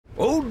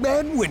Old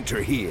Man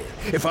Winter here.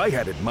 If I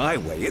had it my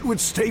way, it would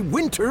stay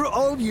winter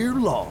all year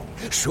long.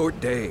 Short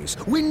days,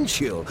 wind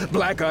chill,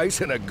 black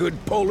ice, and a good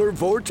polar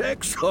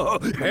vortex. Oh,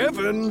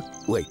 heaven.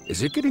 Wait,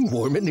 is it getting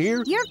warm in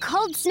here? Your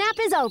cold snap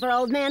is over,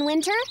 Old Man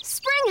Winter.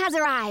 Spring has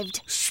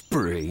arrived.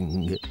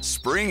 Spring.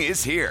 Spring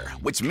is here,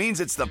 which means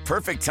it's the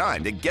perfect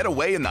time to get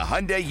away in the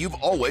Hyundai you've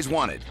always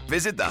wanted.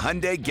 Visit the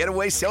Hyundai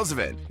Getaway Sales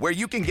Event, where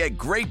you can get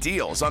great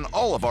deals on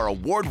all of our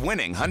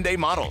award-winning Hyundai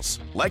models,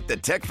 like the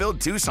tech-filled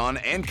Tucson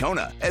and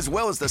Kona, as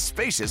well as the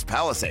spacious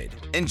Palisade.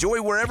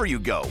 Enjoy wherever you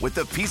go with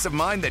the peace of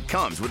mind that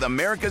comes with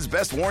America's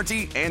best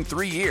warranty and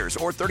 3 years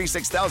or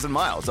 36,000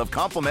 miles of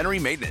complimentary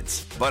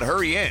maintenance. But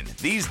hurry in,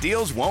 these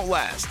deals won't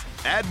last.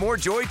 Add more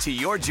joy to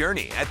your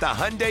journey at the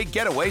Hyundai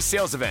Getaway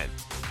Sales Event.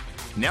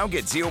 Now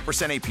get 0%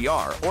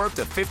 APR or up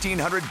to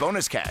 $1,500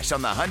 bonus cash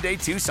on the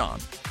Hyundai Tucson.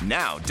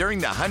 Now, during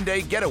the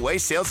Hyundai Getaway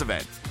Sales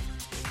Event.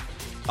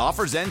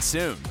 Offers end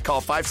soon.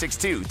 Call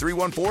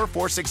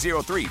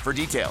 562-314-4603 for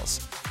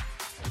details.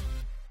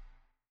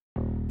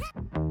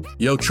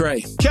 Yo,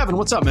 Trey. Kevin,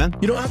 what's up, man?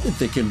 You know, I've been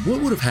thinking,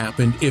 what would have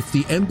happened if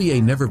the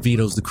NBA never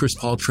vetoes the Chris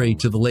Paul trade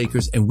to the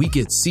Lakers and we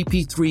get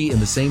CP3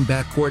 in the same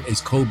backcourt as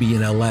Kobe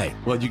in LA?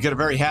 Well, you get a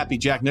very happy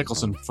Jack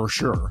Nicholson, for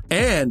sure.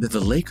 And the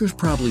Lakers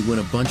probably win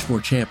a bunch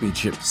more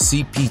championships.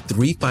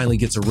 CP3 finally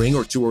gets a ring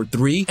or 2 or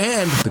 3,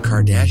 and the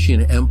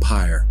Kardashian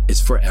empire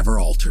is forever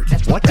altered.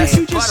 What did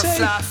you just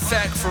say?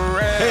 Hey,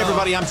 Hey,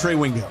 everybody, I'm Trey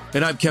Wingo.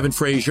 And I'm Kevin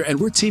Frazier, and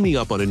we're teaming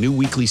up on a new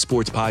weekly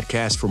sports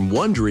podcast from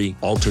Wondery,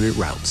 Alternate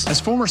Routes. As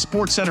former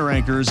Sports Center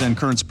anchors and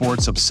current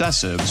sports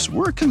obsessives,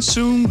 we're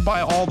consumed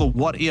by all the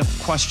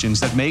what-if questions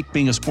that make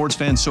being a sports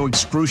fan so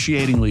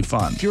excruciatingly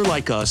fun. If you're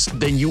like us,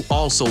 then you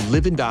also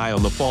live and die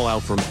on the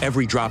fallout from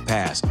every drop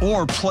pass.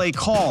 Or play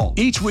call.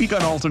 Each week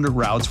on Alternate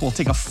Routes, we'll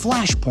take a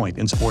flashpoint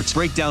in sports,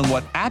 break down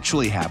what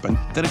actually happened,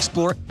 then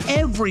explore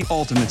every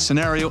alternate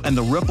scenario and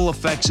the ripple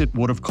effects it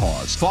would have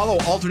caused. Follow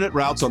Alternate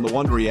Routes on the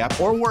Wondery app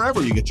or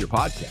wherever you get your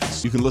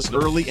podcasts. You can listen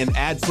early and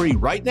ad-free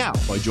right now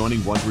by joining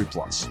Wondery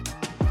Plus.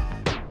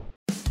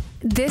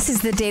 This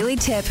is the Daily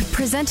Tip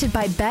presented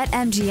by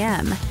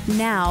BetMGM.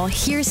 Now,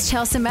 here's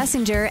Chelsea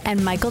Messenger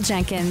and Michael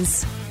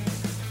Jenkins.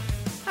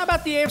 How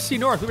about the AFC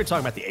North? We've been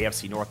talking about the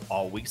AFC North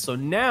all week. So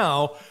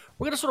now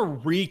we're going to sort of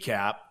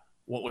recap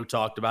what we've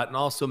talked about and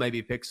also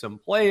maybe pick some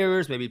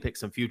players, maybe pick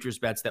some futures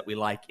bets that we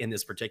like in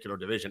this particular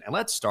division. And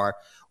let's start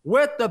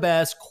with the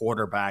best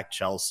quarterback,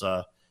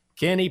 Chelsea,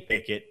 Kenny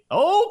Pickett.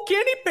 Oh,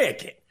 Kenny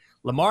Pickett.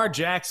 Lamar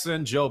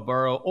Jackson, Joe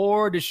Burrow,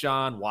 or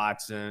Deshaun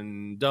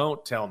Watson.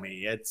 Don't tell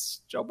me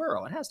it's Joe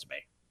Burrow. It has to be.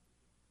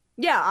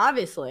 Yeah,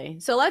 obviously.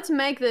 So let's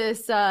make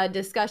this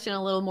discussion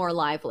a little more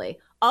lively.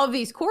 Of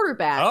these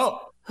quarterbacks,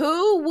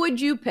 who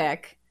would you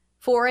pick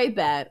for a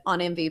bet on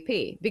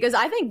MVP? Because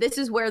I think this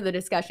is where the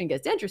discussion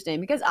gets interesting,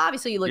 because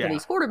obviously you look at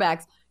these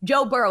quarterbacks,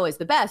 Joe Burrow is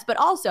the best, but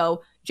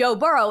also Joe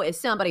Burrow is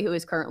somebody who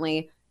is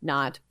currently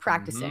not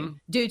practicing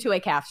due to a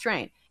calf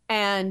strain.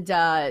 And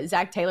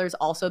Zach Taylor's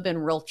also been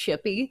real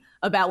chippy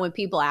about when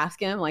people ask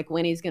him, like,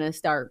 when he's going to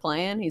start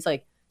playing. He's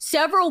like,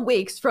 several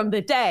weeks from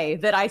the day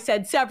that I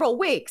said several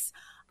weeks.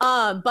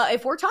 But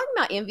if we're talking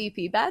about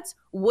MVP bets,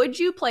 would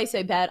you place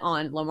a bet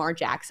on Lamar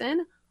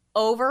Jackson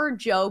over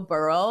Joe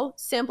Burrow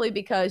simply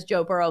because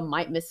Joe Burrow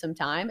might miss some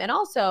time? And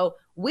also,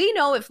 we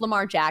know if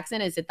Lamar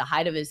Jackson is at the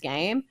height of his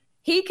game,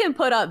 he can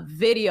put up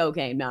video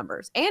game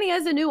numbers, and he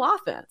has a new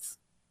offense.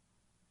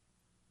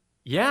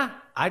 Yeah,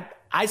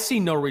 I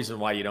see no reason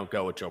why you don't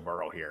go with Joe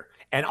Burrow here.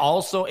 And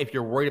also, if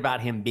you're worried about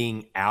him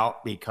being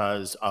out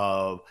because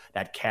of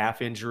that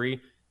calf injury,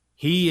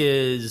 he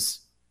is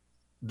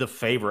the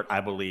favorite,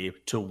 I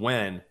believe, to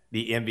win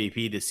the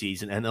MVP this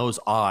season. And those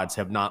odds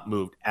have not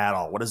moved at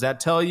all. What does that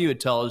tell you? It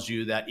tells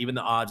you that even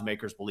the odds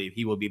makers believe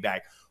he will be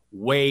back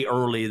way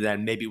earlier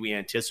than maybe we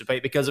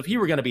anticipate. Because if he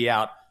were going to be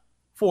out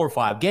 4 or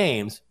 5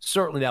 games,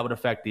 certainly that would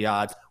affect the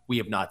odds. We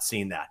have not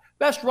seen that.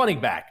 Best running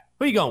back.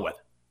 Who are you going with?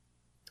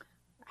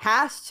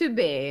 Has to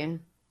be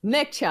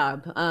Nick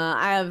Chubb.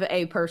 I have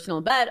a personal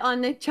bet on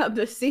Nick Chubb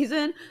this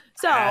season.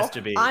 So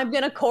I'm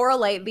going to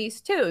correlate these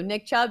two.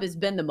 Nick Chubb has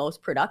been the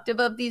most productive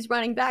of these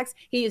running backs.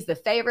 He is the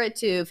favorite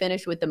to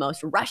finish with the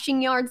most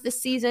rushing yards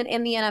this season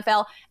in the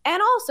NFL.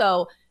 And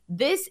also,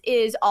 this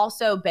is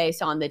also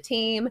based on the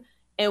team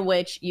in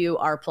which you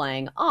are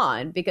playing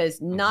on,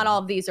 because not all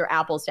of these are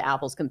apples to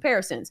apples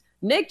comparisons.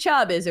 Nick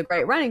Chubb is a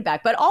great running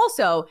back, but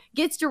also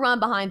gets to run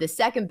behind the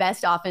second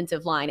best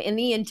offensive line in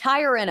the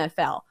entire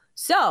NFL.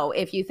 So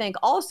if you think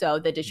also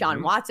that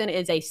Deshaun Watson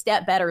is a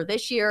step better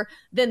this year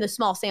than the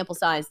small sample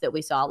size that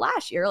we saw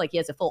last year, like he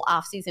has a full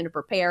offseason to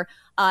prepare,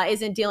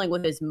 isn't dealing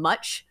with as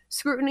much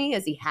scrutiny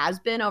as he has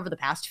been over the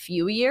past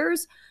few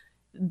years,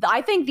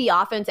 I think the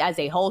offense as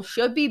a whole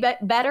should be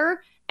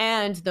better.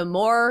 And the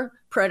more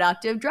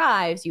productive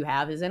drives you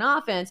have as an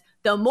offense,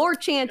 the more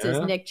chances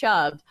Nick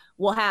Chubb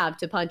will have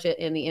to punch it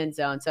in the end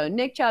zone. So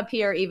Nick Chubb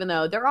here, even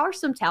though there are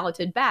some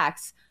talented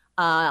backs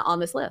on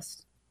this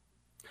list.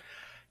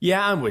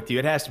 Yeah, I'm with you.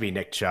 It has to be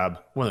Nick Chubb.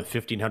 More than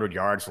 1,500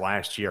 yards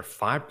last year,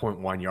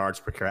 5.1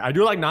 yards per carry. I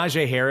do like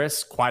Najee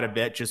Harris quite a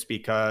bit just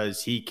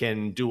because he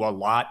can do a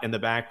lot in the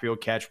backfield,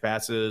 catch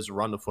passes,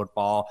 run the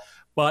football.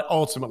 But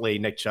ultimately,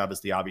 Nick Chubb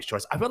is the obvious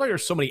choice. I feel like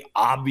there's so many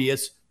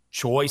obvious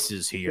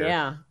choices here.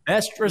 Yeah.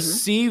 Best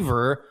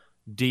receiver,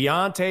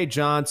 Deontay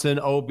Johnson,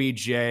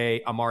 OBJ,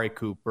 Amari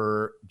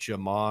Cooper,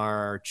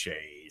 Jamar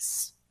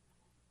Chase.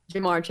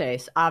 Jamar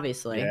Chase,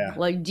 obviously. Yeah.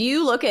 Like, do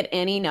you look at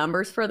any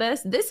numbers for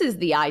this? This is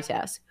the eye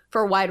test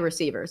for wide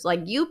receivers. Like,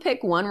 you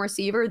pick one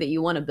receiver that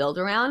you want to build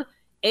around.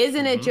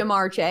 Isn't it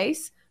Jamar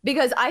Chase?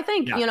 Because I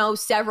think,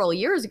 several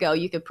years ago,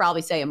 you could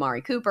probably say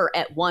Amari Cooper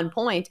at one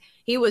point.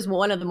 He was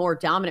one of the more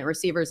dominant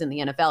receivers in the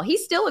NFL.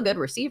 He's still a good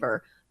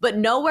receiver, but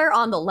nowhere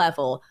on the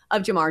level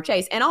of Jamar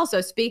Chase. And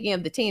also, speaking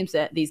of the teams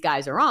that these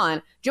guys are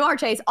on, Jamar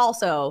Chase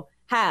also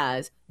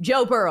has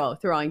Joe Burrow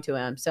throwing to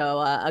him. So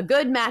a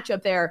good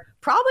matchup there.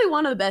 Probably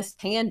one of the best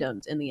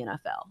tandems in the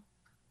NFL.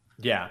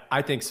 Yeah,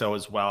 I think so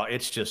as well.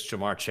 It's just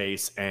Jamar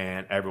Chase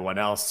and everyone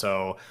else.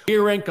 So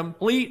we're in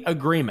complete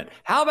agreement.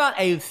 How about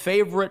a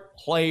favorite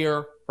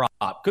player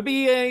prop? Could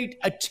be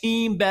a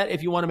team bet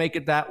if you want to make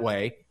it that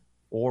way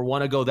or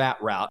want to go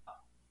that route.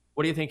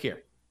 What do you think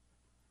here?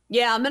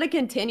 Yeah, I'm going to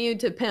continue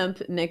to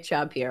pimp Nick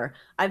Chubb here.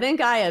 I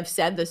think I have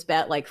said this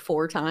bet like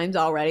 4 times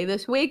already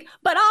this week,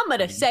 but I'm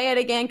going to say it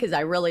again because I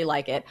really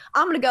like it.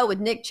 I'm going to go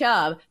with Nick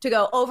Chubb to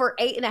go over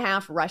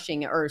 8.5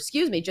 rushing,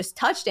 just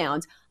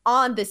touchdowns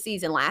on the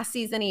season. Last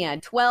season, he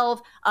had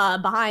 12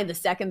 behind the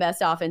second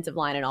best offensive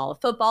line in all of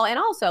football. And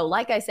also,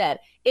 like I said,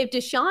 if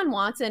Deshaun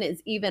Watson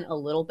is even a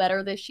little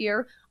better this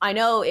year, I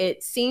know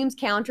it seems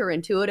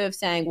counterintuitive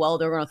saying, well,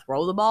 they're going to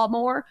throw the ball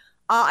more.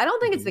 I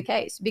don't think it's the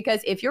case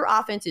because if your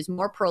offense is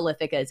more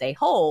prolific as a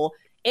whole,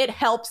 it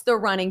helps the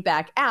running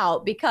back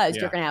out because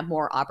you're going to have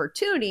more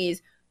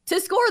opportunities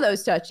to score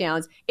those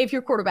touchdowns if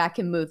your quarterback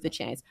can move the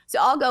chains. So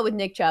I'll go with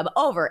Nick Chubb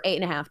over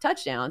 8.5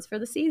 touchdowns for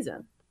the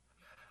season.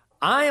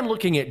 I am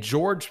looking at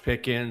George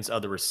Pickens,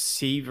 the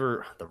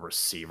receiver for the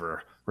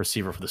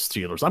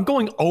Steelers. I'm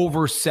going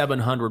over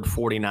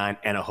 749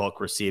 and a hook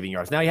receiving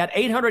yards. Now, he had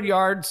 800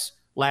 yards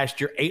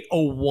last year,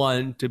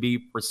 801 to be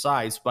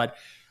precise, but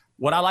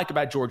what I like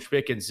about George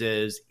Pickens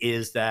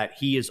is that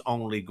he is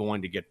only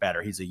going to get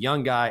better. He's a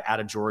young guy out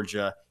of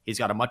Georgia. He's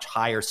got a much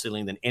higher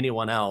ceiling than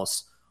anyone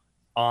else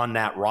on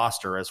that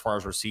roster as far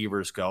as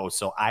receivers go.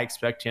 So I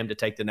expect him to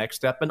take the next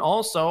step. And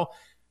also,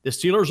 the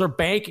Steelers are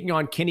banking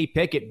on Kenny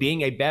Pickett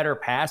being a better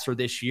passer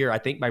this year, I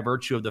think by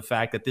virtue of the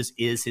fact that this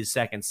is his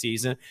second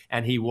season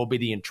and he will be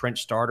the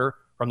entrenched starter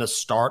from the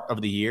start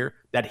of the year,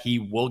 that he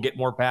will get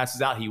more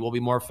passes out. He will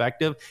be more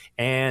effective.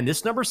 And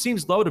this number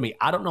seems low to me.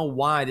 I don't know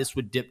why this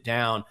would dip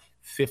down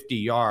 50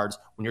 yards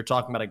when you're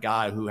talking about a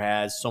guy who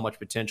has so much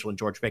potential in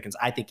George Pickens.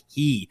 I think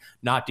he,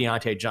 not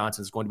Deontay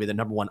Johnson, is going to be the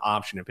number one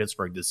option in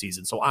Pittsburgh this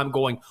season. So I'm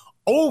going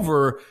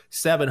over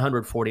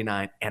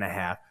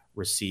 749.5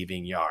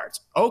 receiving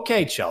yards.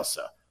 Okay,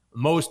 Chelsea,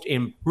 most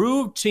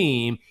improved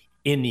team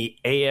in the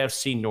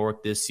AFC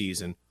North this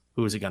season.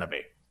 Who is it going to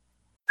be?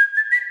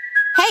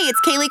 Hey,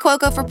 it's Kaylee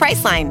Cuoco for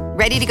Priceline.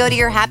 Ready to go to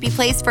your happy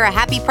place for a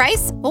happy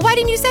price? Well, why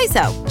didn't you say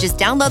so? Just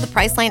download the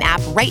Priceline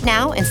app right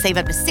now and save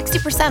up to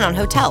 60% on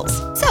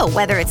hotels. So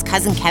whether it's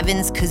Cousin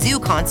Kevin's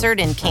Kazoo Concert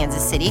in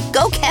Kansas City,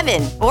 go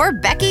Kevin, or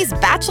Becky's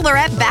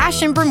Bachelorette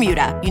Bash in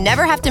Bermuda, you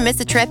never have to miss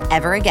a trip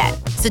ever again.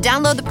 So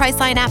download the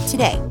Priceline app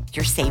today.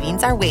 Your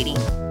savings are waiting.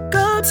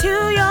 Go to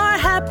your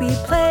happy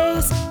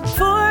place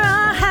for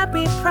a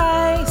happy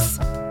price.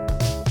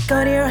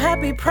 Go to your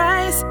happy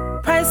price,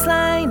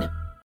 Priceline.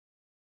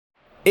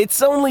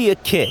 It's only a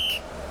kick,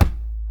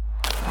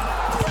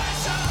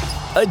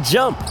 a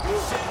jump,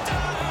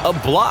 a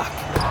block.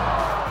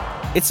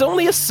 It's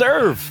only a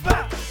serve.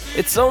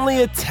 It's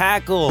only a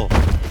tackle,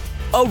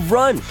 a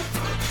run.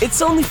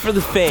 It's only for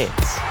the fans.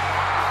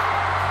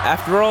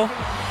 After all,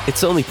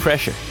 it's only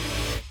pressure.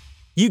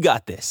 You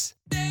got this.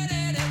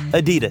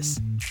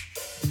 Adidas.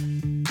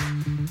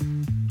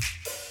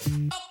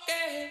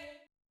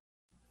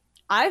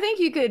 I think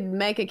you could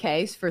make a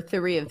case for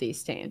 3 of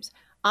these teams.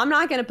 I'm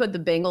not going to put the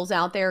Bengals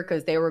out there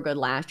because they were good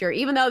last year,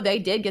 even though they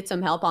did get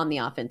some help on the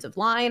offensive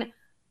line.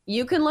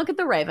 You can look at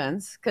the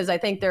Ravens because I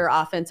think their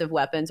offensive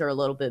weapons are a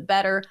little bit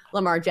better.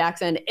 Lamar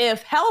Jackson,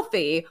 if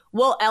healthy,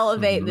 will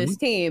elevate this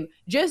team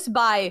just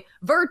by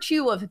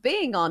virtue of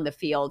being on the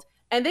field.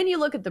 And then you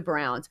look at the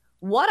Browns.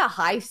 What a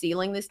high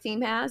ceiling this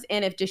team has.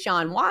 And if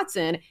Deshaun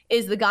Watson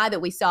is the guy that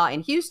we saw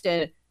in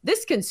Houston,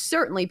 this can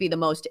certainly be the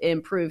most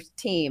improved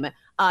team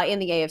in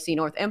the AFC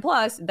North. And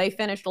plus, they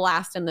finished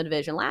last in the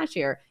division last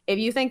year. If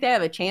you think they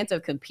have a chance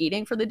of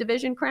competing for the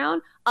division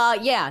crown,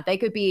 yeah, they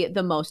could be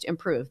the most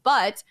improved.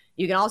 But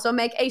you can also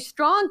make a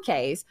strong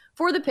case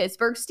for the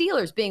Pittsburgh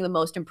Steelers being the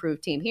most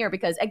improved team here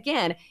because,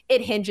 again,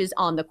 it hinges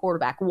on the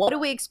quarterback. What do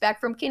we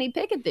expect from Kenny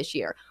Pickett this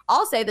year?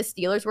 I'll say the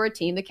Steelers were a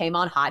team that came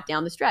on hot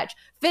down the stretch.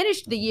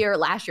 Finished the year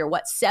last year,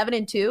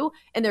 7-2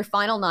 in their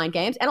final 9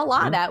 games? And a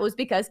lot of that was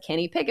because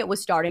Kenny Pickett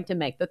was starting to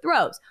make the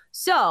throws.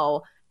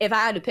 So if I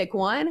had to pick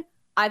one,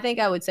 I think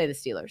I would say the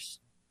Steelers.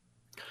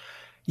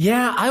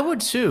 Yeah, I would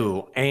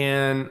too.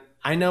 And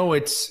I know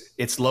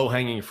it's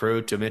low-hanging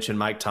fruit to mention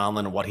Mike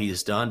Tomlin and what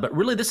he's done, but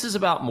really this is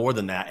about more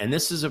than that. And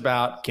this is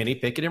about Kenny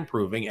Pickett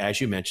improving,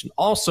 as you mentioned.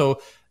 Also,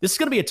 this is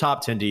going to be a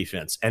top 10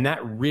 defense, and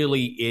that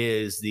really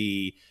is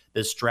the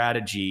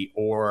strategy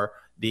or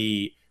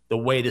the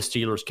way the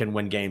Steelers can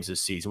win games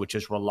this season, which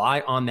is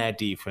rely on that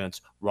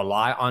defense,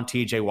 rely on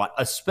TJ Watt,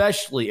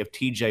 especially if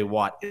TJ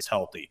Watt is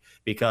healthy,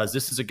 because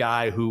this is a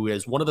guy who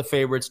is one of the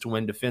favorites to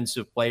win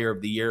Defensive Player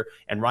of the Year,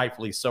 and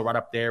rightfully so, right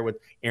up there with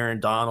Aaron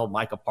Donald,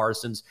 Micah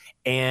Parsons.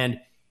 And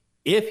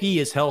if he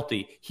is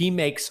healthy, he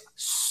makes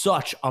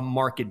such a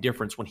marked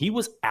difference. When he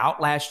was out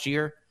last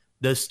year,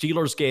 the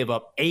Steelers gave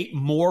up 8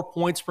 more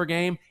points per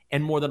game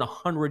and more than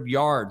 100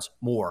 yards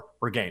more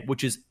per game,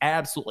 which is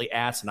absolutely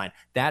asinine.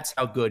 That's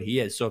how good he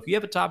is. So if you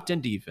have a top 10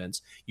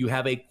 defense, you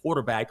have a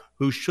quarterback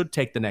who should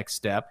take the next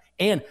step,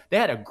 and they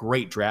had a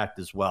great draft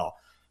as well.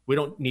 We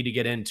don't need to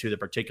get into the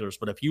particulars,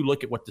 but if you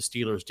look at what the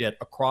Steelers did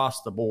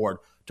across the board,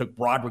 took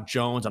Broderick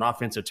Jones, an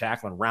offensive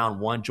tackle, in round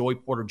 1, Joey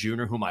Porter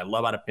Jr., whom I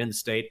love out of Penn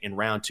State, in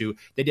round 2.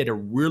 They did a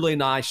really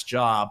nice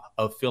job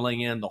of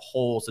filling in the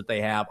holes that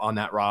they have on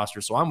that roster.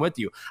 So I'm with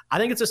you. I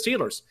think it's the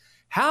Steelers.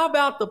 How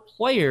about the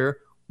player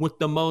with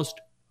the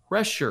most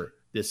pressure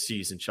this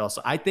season,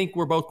 Chelsea? I think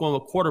we're both going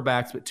with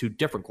quarterbacks, but 2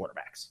 different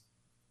quarterbacks.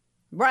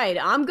 Right.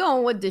 I'm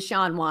going with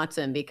Deshaun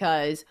Watson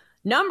because,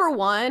 number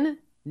one,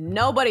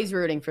 nobody's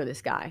rooting for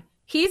this guy.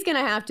 He's going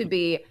to have to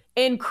be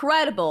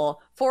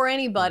incredible for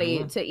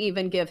anybody to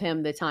even give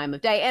him the time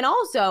of day. And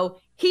also,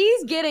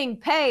 he's getting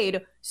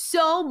paid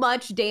so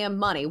much damn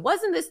money.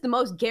 Wasn't this the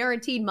most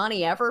guaranteed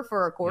money ever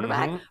for a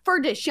quarterback?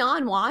 For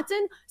Deshaun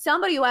Watson,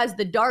 somebody who has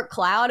the dark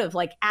cloud of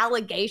like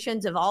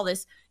allegations of all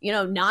this,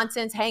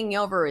 nonsense hanging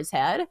over his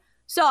head.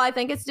 So I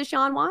think it's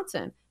Deshaun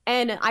Watson.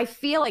 And I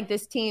feel like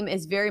this team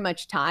is very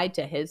much tied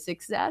to his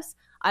success.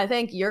 I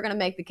think you're going to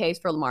make the case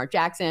for Lamar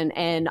Jackson,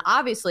 and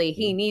obviously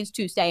he needs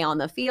to stay on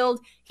the field.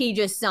 He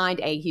just signed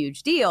a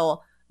huge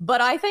deal, but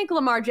I think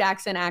Lamar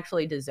Jackson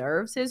actually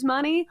deserves his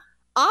money.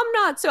 I'm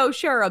not so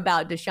sure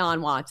about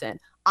Deshaun Watson.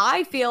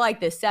 I feel like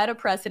this set a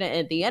precedent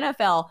in the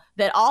NFL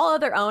that all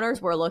other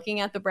owners were looking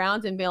at the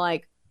Browns and being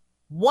like,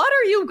 what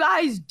are you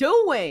guys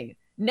doing?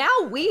 Now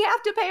we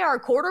have to pay our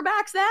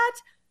quarterbacks that?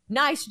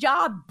 Nice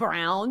job,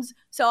 Browns.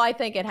 So I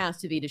think it has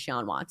to be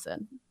Deshaun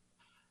Watson.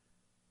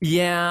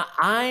 Yeah,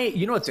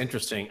 what's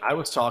interesting? I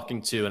was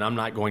talking to, and I'm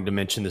not going to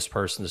mention this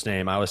person's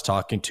name, I was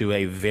talking to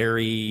a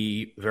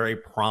very, very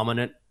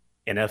prominent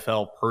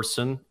NFL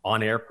person,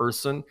 on-air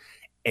person,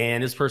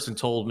 and this person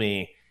told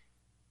me,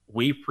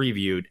 we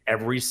previewed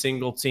every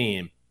single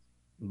team,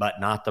 but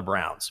not the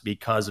Browns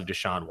because of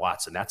Deshaun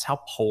Watson. That's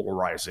how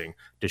polarizing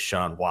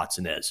Deshaun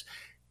Watson is.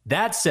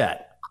 That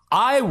said,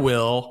 I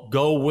will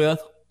go with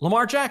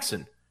Lamar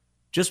Jackson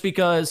just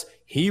because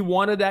he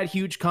wanted that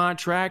huge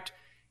contract.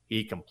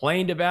 He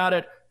complained about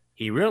it.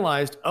 He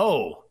realized,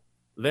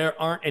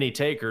 there aren't any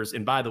takers.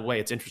 And by the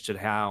way, it's interesting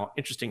how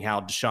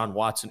Deshaun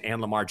Watson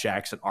and Lamar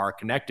Jackson are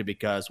connected,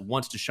 because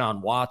once Deshaun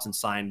Watson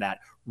signed that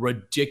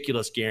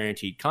ridiculous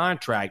guaranteed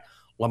contract,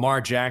 Lamar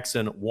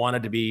Jackson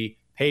wanted to be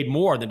paid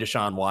more than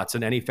Deshaun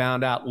Watson. And he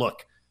found out,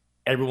 look,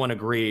 everyone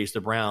agrees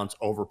the Browns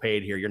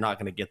overpaid here. You're not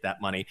going to get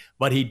that money.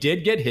 But he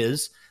did get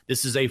his.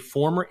 This is a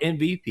former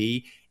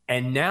MVP.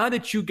 And now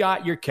that you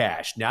got your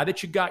cash, now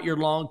that you got your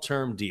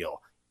long-term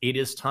deal, it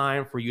is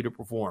time for you to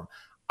perform.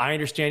 I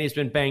understand he's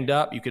been banged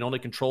up. You can only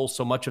control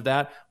so much of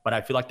that, but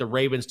I feel like the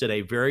Ravens did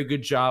a very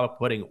good job of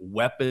putting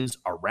weapons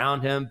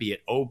around him, be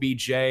it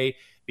OBJ,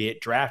 be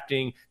it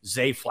drafting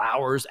Zay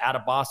Flowers out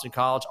of Boston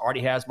College, already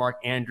has Mark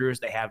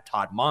Andrews. They have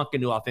Todd Monken,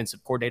 new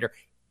offensive coordinator.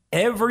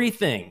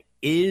 Everything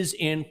is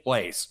in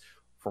place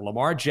for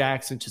Lamar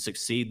Jackson to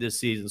succeed this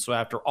season. So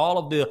after all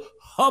of the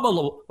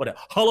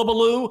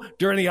hullabaloo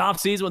during the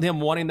offseason with him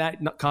wanting that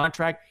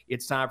contract,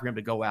 it's time for him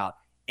to go out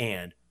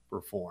and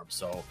perform.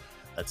 So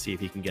let's see if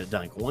he can get it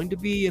done. Going to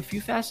be a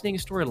few fascinating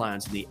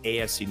storylines in the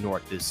AFC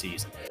North this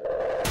season.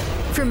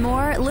 For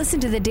more, listen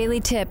to the Daily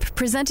Tip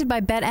presented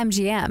by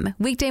BetMGM.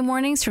 Weekday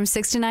mornings from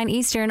 6 to 9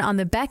 Eastern on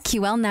the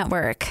BetQL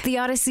network, the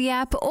Odyssey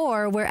app,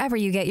 or wherever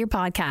you get your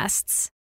podcasts.